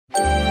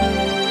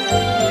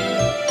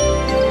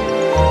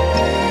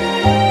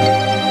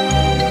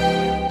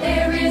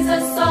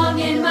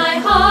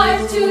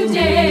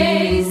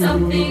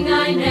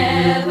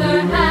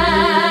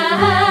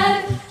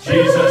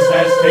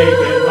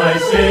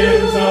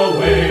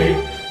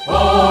away.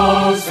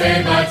 Oh,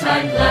 say that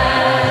I'm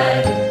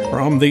glad.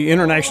 From the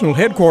international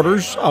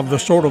headquarters of the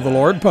Sword of the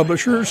Lord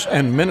Publishers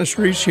and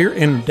Ministries here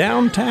in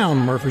downtown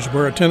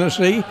Murfreesboro,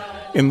 Tennessee,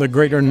 in the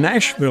greater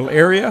Nashville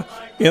area,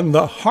 in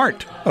the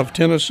heart of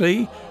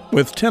Tennessee,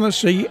 with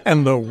Tennessee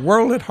and the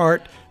world at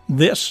heart,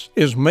 this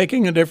is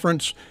Making a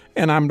Difference,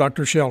 and I'm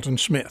Dr. Shelton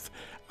Smith.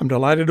 I'm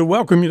delighted to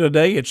welcome you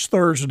today. It's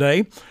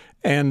Thursday,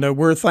 and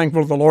we're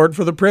thankful to the Lord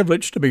for the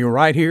privilege to be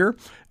right here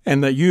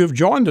and that you have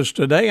joined us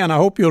today, and I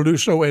hope you'll do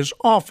so as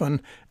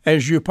often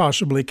as you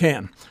possibly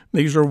can.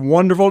 These are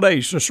wonderful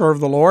days to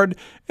serve the Lord,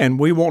 and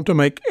we want to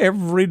make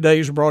every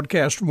day's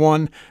broadcast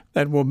one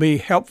that will be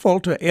helpful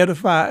to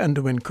edify and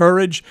to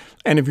encourage.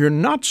 And if you're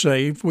not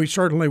saved, we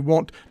certainly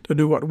want to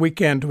do what we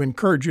can to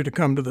encourage you to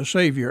come to the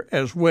Savior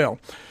as well.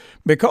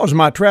 Because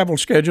my travel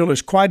schedule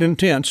is quite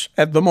intense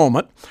at the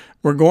moment,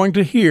 we're going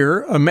to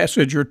hear a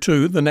message or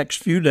two the next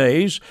few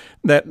days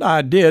that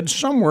I did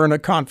somewhere in a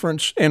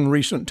conference in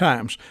recent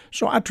times.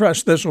 So I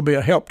trust this will be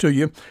a help to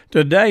you.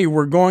 Today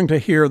we're going to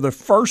hear the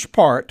first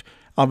part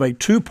of a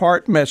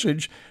two-part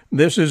message.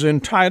 This is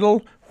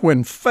entitled,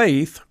 When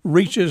Faith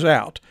Reaches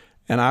Out.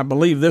 And I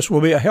believe this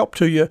will be a help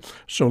to you.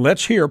 So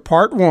let's hear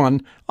part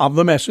one of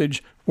the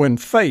message, When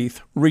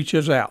Faith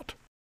Reaches Out.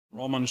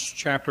 Romans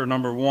chapter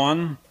number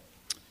 1.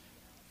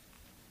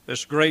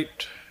 This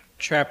great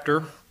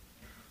chapter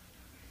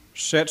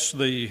sets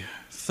the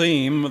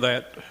theme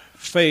that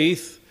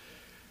faith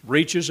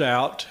reaches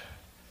out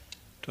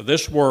to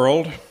this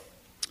world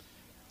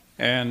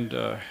and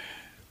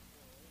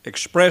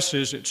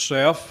expresses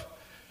itself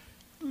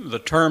the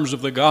terms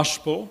of the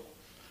gospel,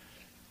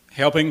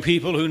 helping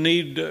people who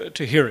need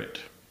to hear it.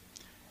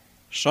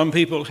 Some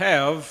people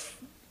have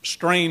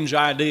strange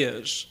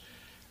ideas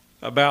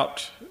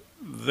about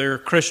their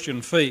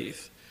Christian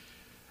faith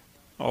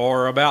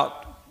or about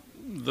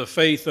the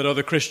faith that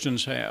other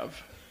Christians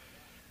have.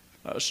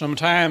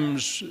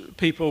 Sometimes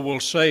people will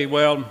say,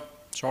 well,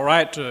 it's all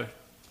right to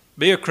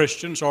be a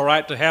Christian, it's all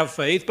right to have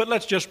faith, but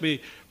let's just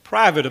be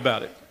private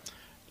about it.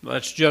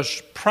 Let's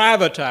just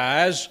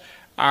privatize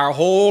our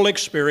whole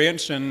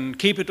experience and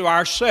keep it to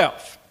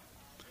ourselves.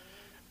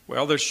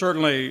 Well, there's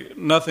certainly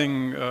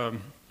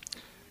nothing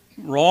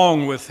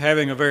wrong with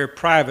having a very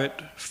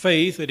private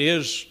faith. It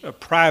is a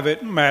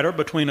private matter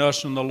between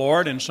us and the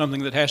Lord and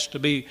something that has to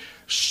be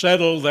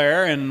settled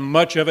there, and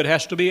much of it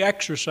has to be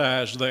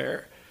exercised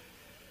there.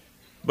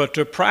 But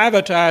to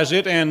privatize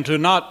it and to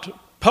not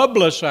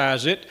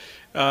publicize it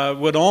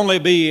would only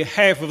be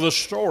half of the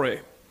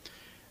story.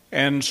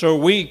 And so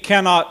we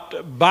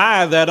cannot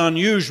buy that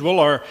unusual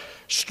or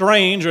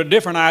strange or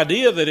different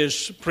idea that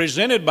is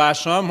presented by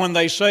some when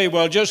they say,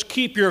 well, just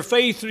keep your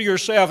faith to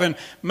yourself and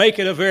make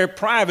it a very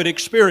private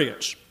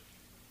experience.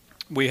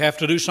 We have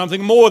to do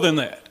something more than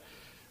that.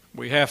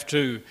 We have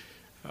to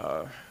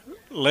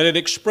let it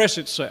express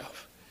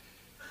itself.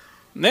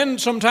 And then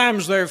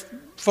sometimes there are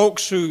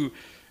folks who,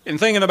 in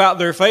thinking about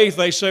their faith,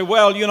 they say,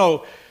 well, you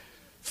know,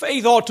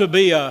 faith ought to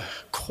be a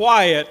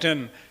quiet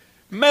and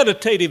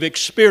meditative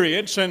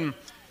experience, and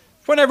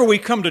whenever we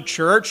come to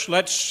church,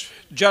 let's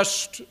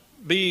just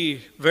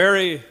be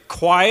very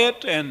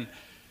quiet and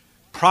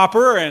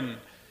proper and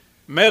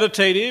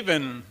meditative,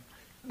 and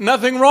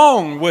nothing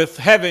wrong with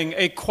having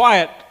a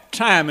quiet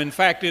time. In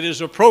fact, it is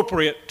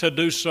appropriate to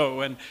do so,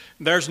 and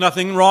there's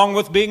nothing wrong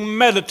with being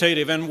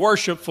meditative and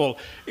worshipful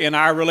in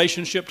our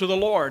relationship to the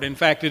Lord. In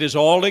fact, it is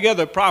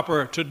altogether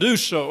proper to do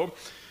so,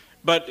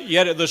 but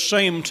yet at the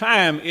same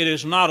time, it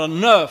is not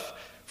enough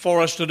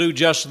for us to do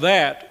just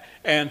that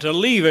and to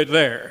leave it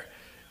there.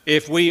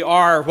 If we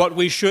are what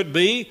we should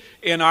be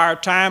in our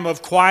time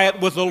of quiet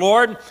with the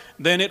Lord,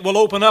 then it will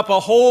open up a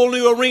whole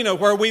new arena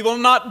where we will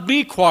not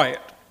be quiet.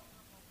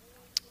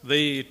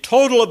 The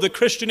total of the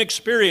Christian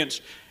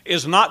experience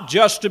is not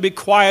just to be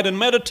quiet and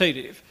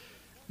meditative.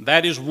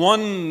 That is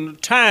one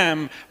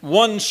time,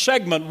 one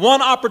segment,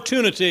 one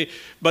opportunity,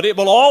 but it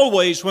will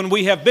always, when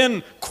we have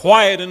been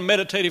quiet and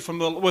meditative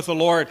with the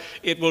Lord,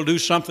 it will do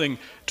something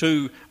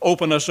to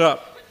open us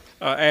up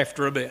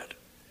after a bit.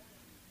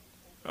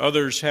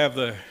 Others have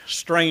the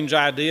strange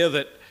idea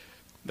that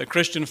the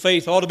Christian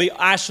faith ought to be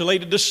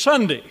isolated to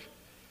Sunday.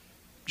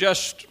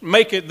 Just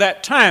make it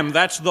that time.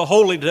 That's the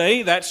holy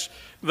day. That's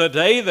the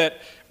day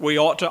that we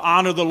ought to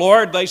honor the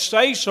Lord, they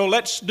say, so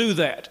let's do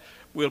that.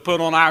 We'll put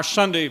on our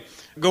Sunday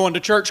going to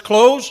church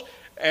clothes,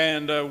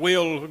 and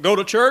we'll go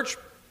to church,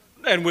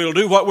 and we'll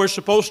do what we're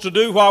supposed to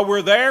do while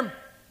we're there.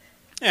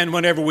 And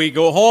whenever we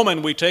go home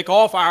and we take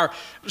off our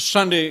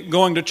Sunday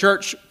going to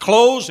church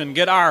clothes and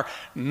get our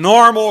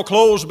normal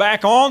clothes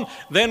back on,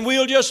 then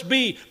we'll just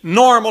be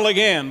normal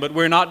again. But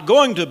we're not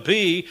going to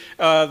be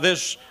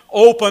this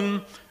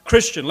open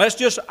Christian. Let's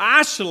just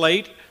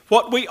isolate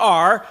what we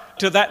are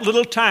to that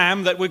little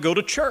time that we go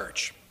to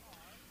church.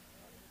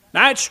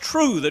 Now, it's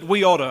true that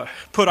we ought to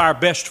put our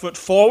best foot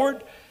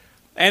forward,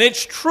 and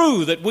it's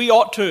true that we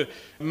ought to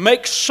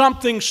make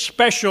something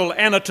special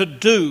and a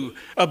to-do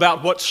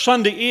about what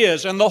Sunday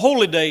is and the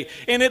holy day,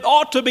 and it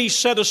ought to be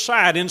set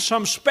aside in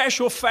some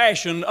special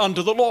fashion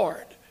unto the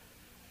Lord.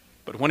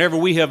 But whenever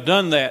we have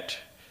done that,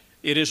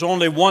 It is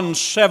only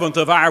 1/7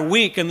 of our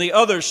week, and the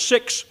other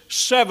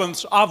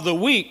 6/7 of the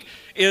week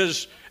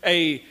is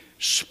a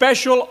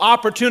special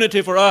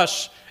opportunity for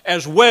us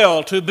as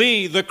well to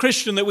be the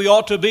Christian that we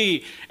ought to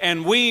be.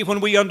 And when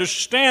we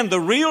understand the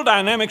real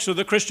dynamics of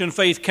the Christian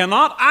faith,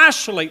 cannot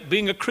isolate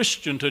being a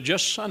Christian to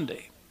just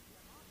Sunday.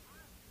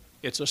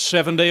 It's a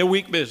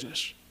 7-day-a-week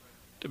business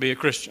to be a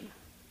Christian.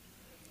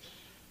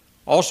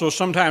 Also,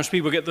 sometimes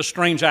people get the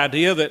strange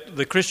idea that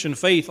the Christian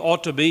faith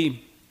ought to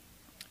be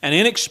an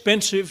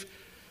inexpensive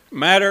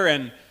matter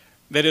and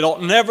that it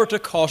ought never to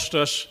cost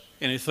us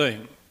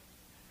anything.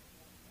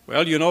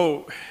 Well, you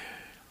know,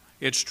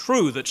 it's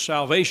true that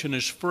salvation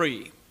is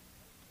free.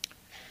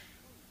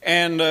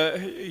 And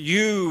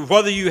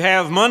whether you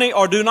have money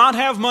or do not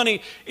have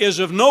money is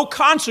of no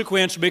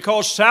consequence,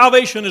 because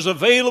salvation is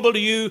available to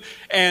you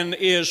and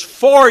is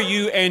for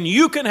you, and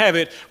you can have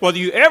it whether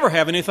you ever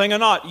have anything or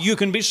not. You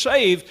can be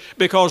saved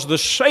because the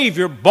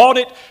Savior bought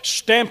it,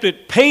 stamped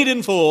it, paid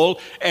in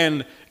full,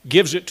 and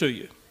gives it to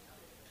you.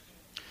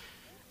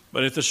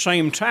 But at the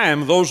same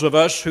time, those of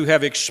us who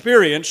have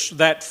experienced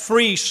that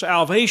free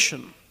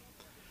salvation,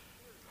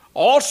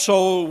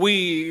 also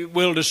we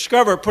will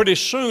discover pretty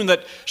soon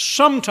that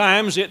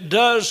sometimes it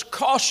does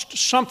cost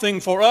something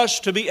for us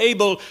to be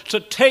able to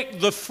take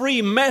the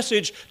free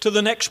message to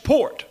the next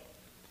port,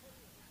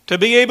 to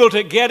be able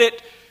to get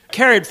it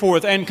carried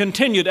forth and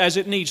continued as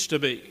it needs to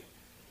be.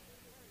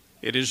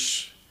 It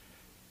is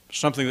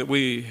something that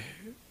we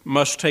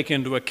must take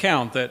into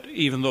account, that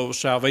even though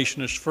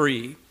salvation is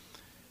free,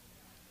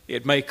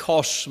 it may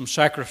cost some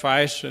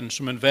sacrifice and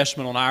some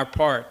investment on our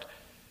part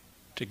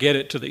to get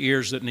it to the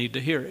ears that need to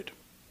hear it.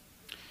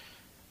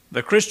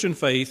 The Christian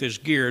faith is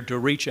geared to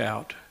reach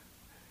out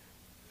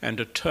and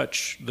to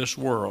touch this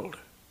world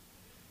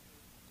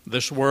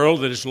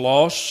that is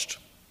lost,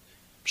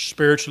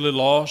 spiritually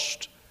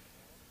lost,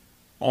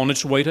 on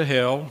its way to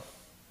hell,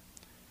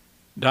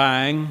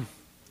 dying,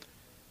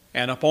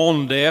 and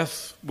upon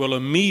death will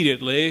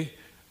immediately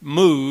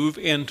move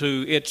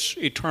into its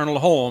eternal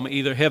home,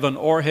 either heaven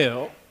or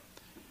hell.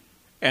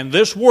 And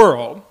this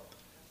world,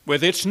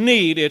 with its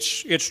need,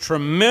 its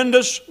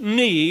tremendous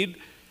need,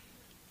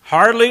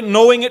 hardly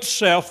knowing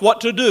itself what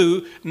to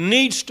do,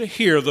 needs to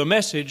hear the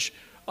message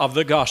of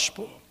the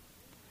gospel.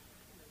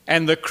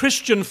 And the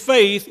Christian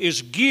faith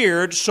is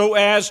geared so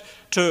as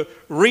to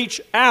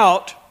reach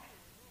out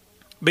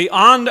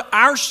beyond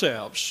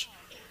ourselves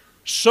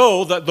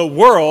so that the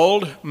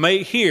world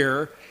may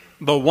hear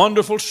the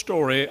wonderful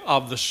story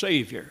of the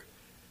Savior,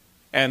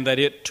 and that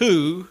it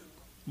too,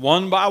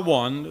 one by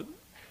one,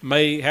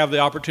 may have the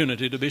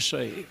opportunity to be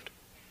saved.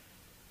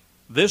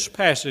 This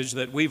passage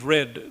that we've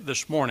read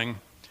this morning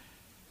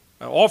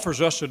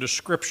offers us a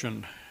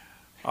description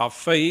of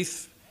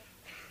faith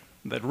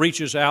that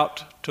reaches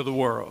out to the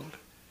world.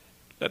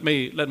 Let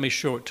me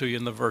show it to you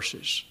in the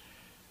verses.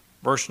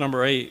 Verse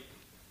number 8.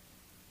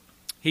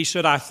 He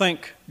said, I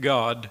thank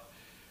God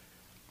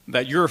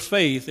that your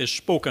faith is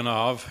spoken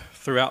of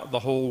throughout the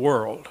whole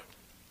world.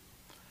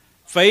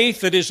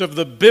 Faith that is of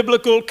the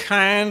biblical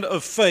kind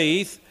of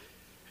faith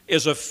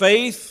is a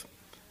faith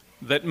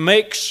that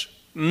makes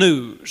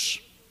news.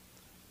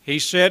 He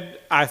said,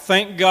 I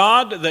thank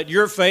God that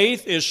your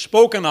faith is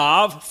spoken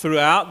of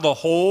throughout the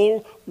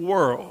whole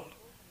world.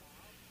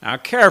 Now,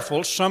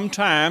 careful,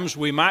 sometimes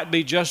we might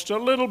be just a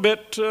little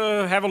bit,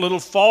 have a little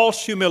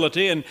false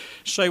humility and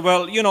say,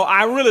 well, you know,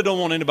 I really don't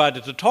want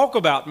anybody to talk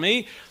about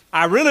me.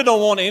 I really don't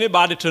want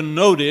anybody to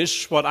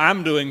notice what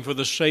I'm doing for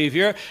the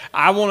Savior.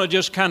 I want to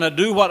just kind of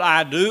do what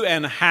I do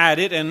and hide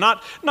it and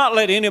not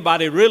let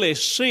anybody really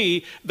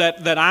see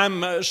that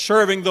I'm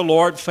serving the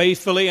Lord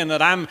faithfully and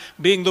that I'm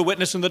being the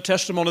witness and the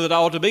testimony that I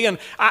ought to be. And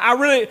I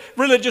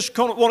really just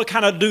want to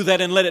kind of do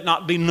that and let it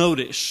not be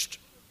noticed.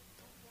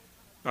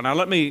 Now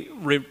let me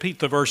repeat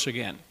the verse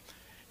again.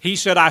 He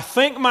said, I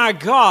thank my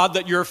God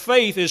that your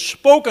faith is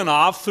spoken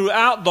of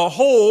throughout the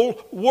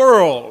whole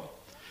world.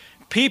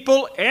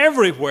 People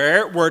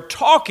everywhere were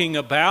talking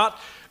about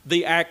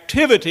the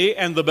activity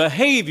and the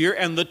behavior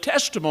and the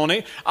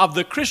testimony of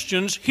the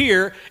Christians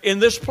here in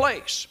this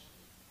place.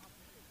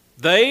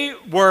 They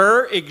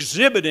were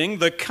exhibiting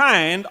the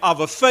kind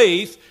of a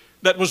faith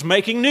that was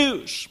making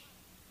news.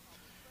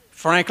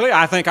 Frankly,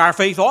 I think our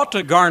faith ought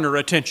to garner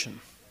attention.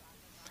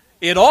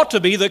 It ought to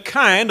be the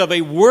kind of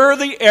a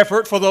worthy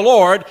effort for the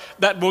Lord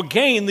that will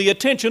gain the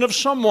attention of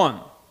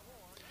someone.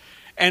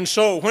 And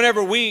so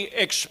whenever we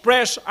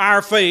express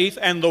our faith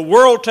and the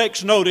world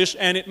takes notice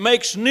and it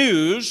makes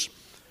news,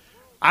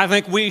 I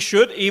think we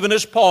should, even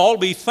as Paul,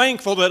 be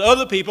thankful that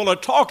other people are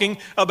talking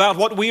about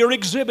what we are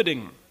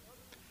exhibiting.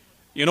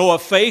 You know, a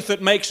faith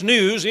that makes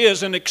news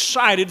is an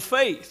excited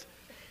faith.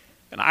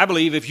 And I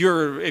believe if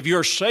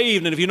you're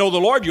saved and if you know the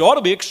Lord, you ought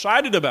to be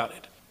excited about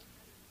it.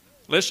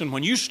 Listen,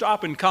 when you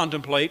stop and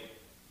contemplate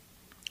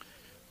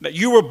that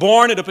you were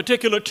born at a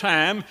particular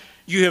time,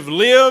 You have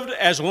lived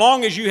as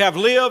long as you have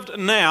lived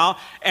now,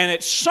 and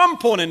at some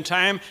point in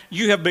time,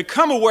 you have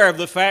become aware of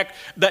the fact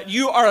that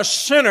you are a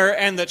sinner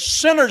and that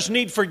sinners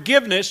need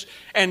forgiveness,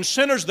 and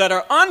sinners that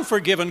are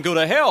unforgiven go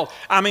to hell.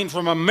 I mean,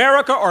 from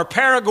America or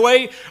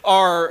Paraguay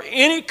or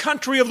any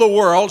country of the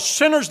world,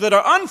 sinners that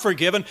are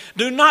unforgiven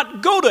do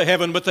not go to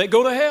heaven, but they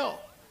go to hell.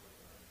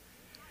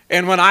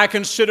 And when I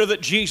consider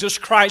that Jesus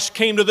Christ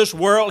came to this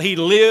world, He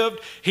lived,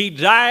 He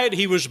died,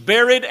 He was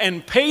buried,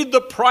 and paid the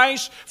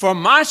price for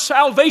my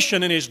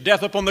salvation in His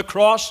death upon the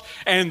cross,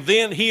 and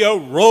then He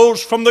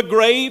arose from the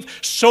grave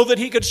so that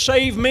He could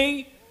save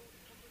me,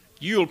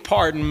 you'll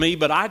pardon me,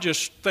 but I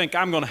just think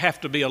I'm going to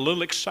have to be a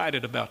little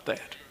excited about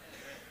that.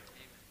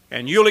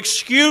 And you'll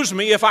excuse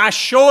me if I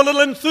show a little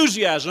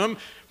enthusiasm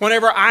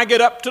whenever I get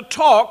up to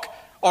talk,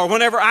 or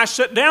whenever I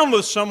sit down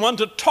with someone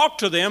to talk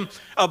to them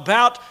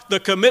about the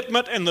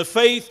commitment and the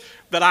faith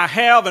that I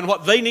have and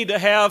what they need to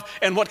have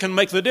and what can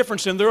make the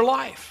difference in their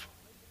life.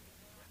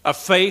 A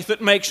faith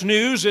that makes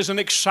news is an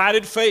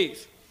excited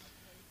faith.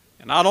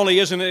 And not only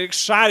is it an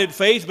excited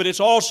faith, but it's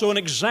also an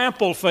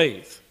example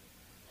faith.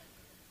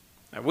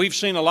 Now, we've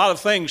seen a lot of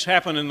things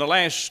happen in the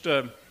last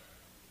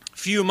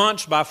few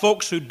months by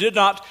folks who did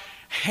not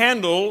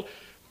handle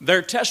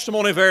their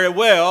testimony very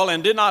well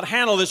and did not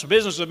handle this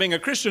business of being a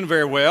Christian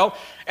very well.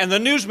 And the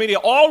news media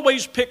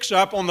always picks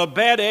up on the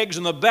bad eggs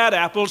and the bad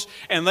apples,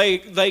 and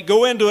they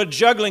go into a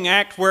juggling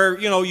act where,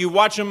 you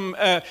watch them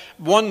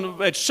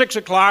one at 6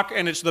 o'clock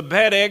and it's the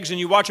bad eggs,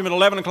 and you watch them at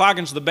 11 o'clock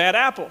and it's the bad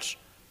apples.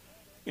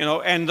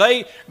 And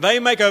they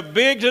make a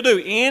big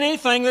to-do.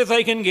 Anything that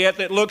they can get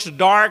that looks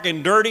dark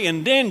and dirty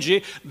and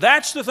dingy,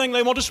 that's the thing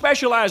they want to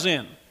specialize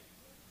in.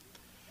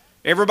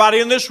 Everybody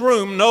in this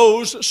room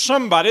knows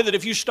somebody that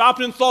if you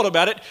stopped and thought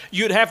about it,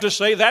 you'd have to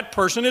say that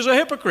person is a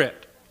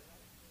hypocrite.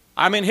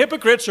 I mean,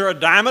 hypocrites are a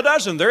dime a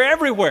dozen. They're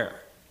everywhere.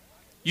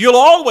 You'll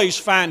always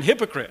find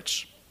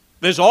hypocrites.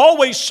 There's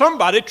always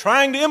somebody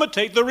trying to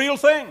imitate the real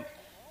thing.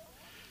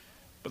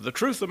 But the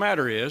truth of the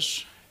matter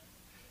is,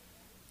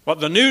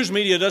 what the news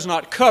media does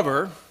not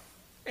cover,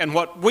 and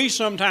what we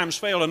sometimes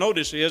fail to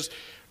notice, is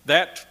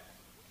that,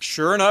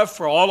 sure enough,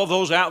 for all of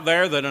those out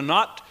there that are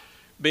not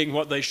being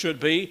what they should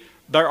be,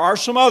 there are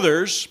some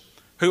others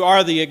who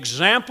are the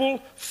example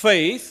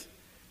faith,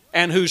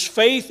 and whose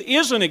faith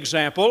is an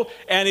example,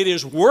 and it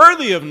is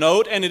worthy of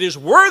note, and it is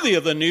worthy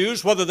of the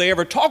news, whether they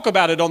ever talk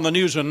about it on the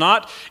news or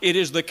not. It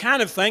is the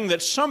kind of thing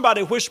that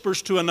somebody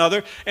whispers to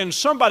another, and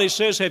somebody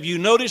says, have you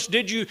noticed,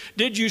 did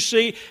you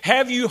see,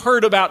 have you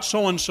heard about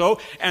so-and-so?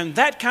 And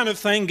that kind of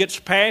thing gets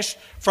passed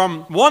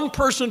from one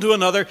person to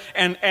another,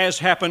 and as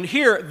happened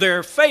here,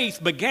 their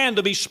faith began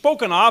to be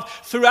spoken of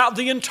throughout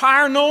the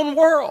entire known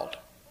world.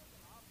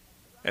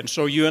 And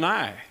so you and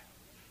I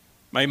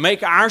may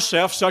make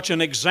ourselves such an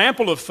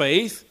example of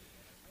faith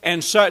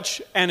and such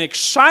an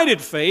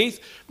excited faith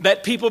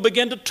that people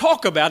begin to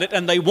talk about it,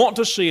 and they want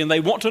to see and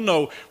they want to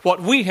know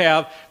what we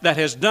have that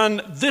has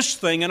done this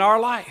thing in our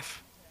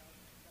life.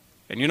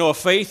 And a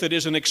faith that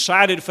is an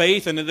excited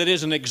faith and that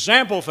is an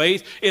example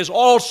faith is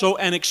also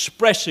an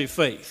expressive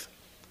faith.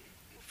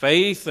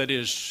 Faith that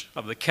is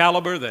of the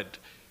caliber that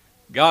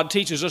God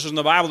teaches us in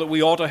the Bible that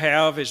we ought to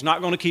have is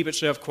not going to keep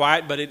itself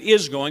quiet, but it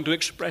is going to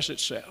express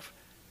itself.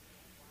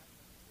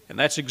 And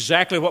that's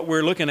exactly what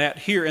we're looking at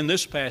here in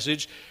this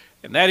passage.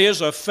 And that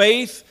is a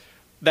faith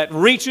that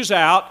reaches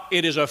out.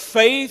 It is a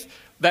faith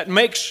that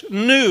makes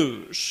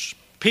news.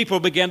 People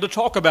begin to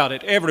talk about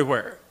it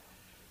everywhere.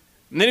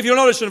 And then if you'll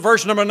notice in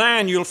verse number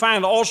 9, you'll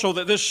find also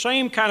that this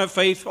same kind of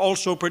faith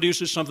also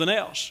produces something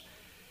else.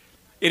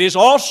 It is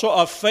also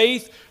a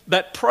faith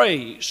that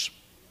prays.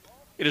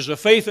 It is a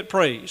faith that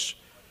prays.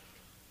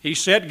 He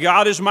said,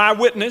 God is my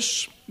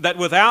witness that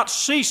without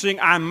ceasing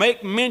I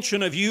make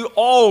mention of you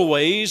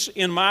always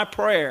in my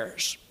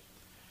prayers.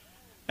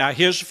 Now,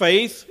 his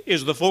faith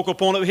is the focal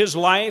point of his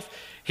life.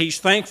 He's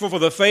thankful for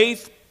the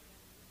faith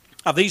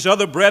of these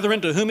other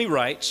brethren to whom he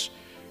writes.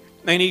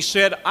 And he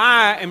said,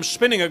 I am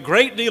spending a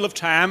great deal of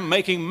time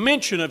making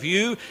mention of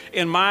you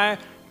in my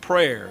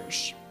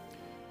prayers.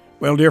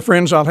 Well, dear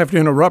friends, I'll have to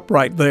interrupt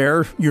right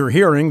there. You're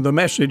hearing the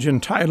message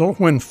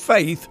entitled, When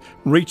Faith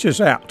Reaches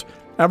Out.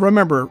 Now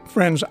remember,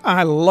 friends,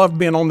 I love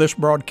being on this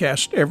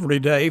broadcast every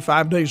day,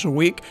 5 days a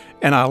week,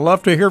 and I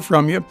love to hear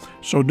from you,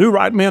 so do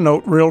write me a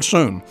note real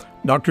soon.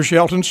 Dr.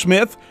 Shelton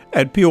Smith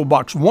at P.O.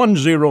 Box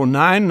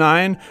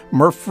 1099,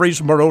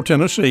 Murfreesboro,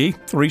 Tennessee,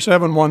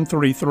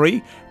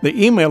 37133.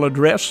 The email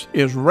address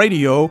is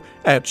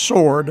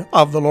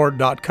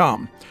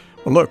radio@swordoftheLord.com.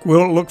 Well, look,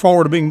 we'll look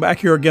forward to being back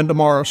here again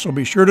tomorrow, so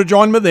be sure to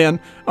join me then.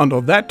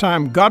 Until that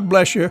time, God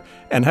bless you,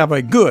 and have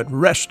a good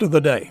rest of the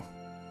day.